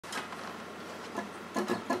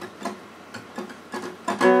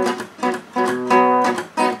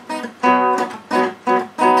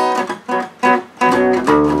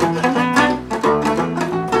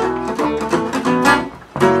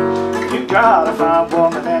mighty fine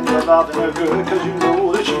woman and you're loving her good, cause you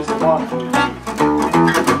know that she's the one for you.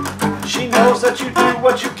 She knows that you do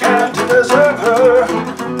what you can to deserve her.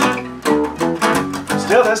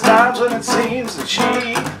 Still there's times when it seems that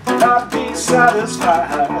she not be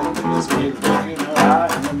satisfied. There's me look in her eye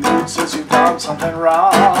and the mood says you've done something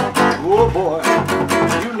wrong. Oh boy,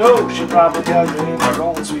 you know she'll probably tell you in her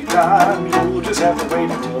own sweet time. You'll just have to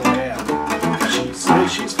wait until then. She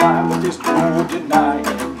says she's fine, but there's no denying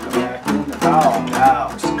you're back in the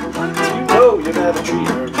doghouse. You know you better treat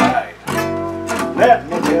her right. Let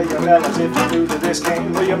me tell you, fellas, if you're new to this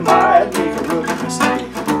game, well, you might make a rookie mistake.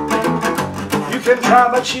 You can try,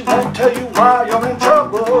 but she won't tell you why you're in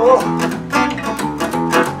trouble.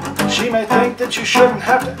 She may think that you shouldn't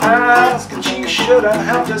have to ask, and she shouldn't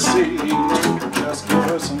have to see. Just give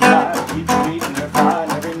her some time, keep treating her fine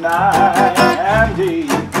every night and day.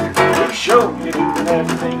 Make sure you're doing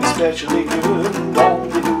everything especially good, and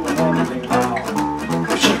don't be doing anything wrong.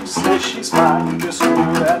 If she says she's fine, you just do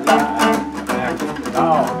that line. Back in the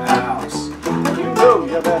doghouse, you know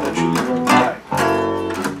you better treat her right.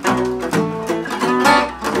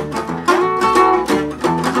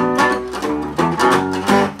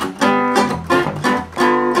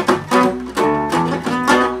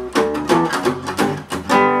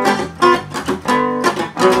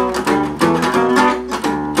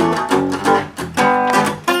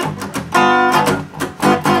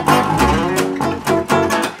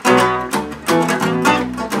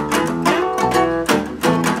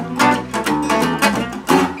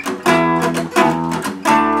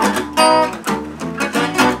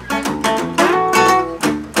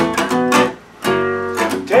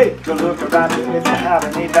 Take a look around you if you have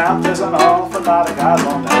any doubt. There's an awful lot of guys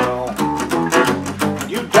on their own.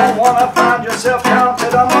 You don't want to find yourself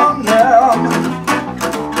counted among them.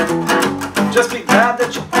 Just be glad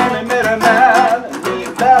that you only made her mad and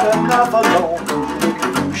leave that enough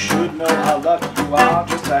alone. You should know how lucky you are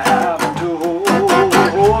just to have her to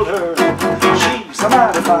hold her. She's a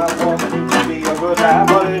mighty fine woman, you can be a good man,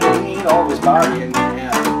 but it ain't always body in the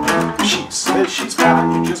end. She says she's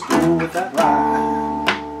fine, you just go with that ride.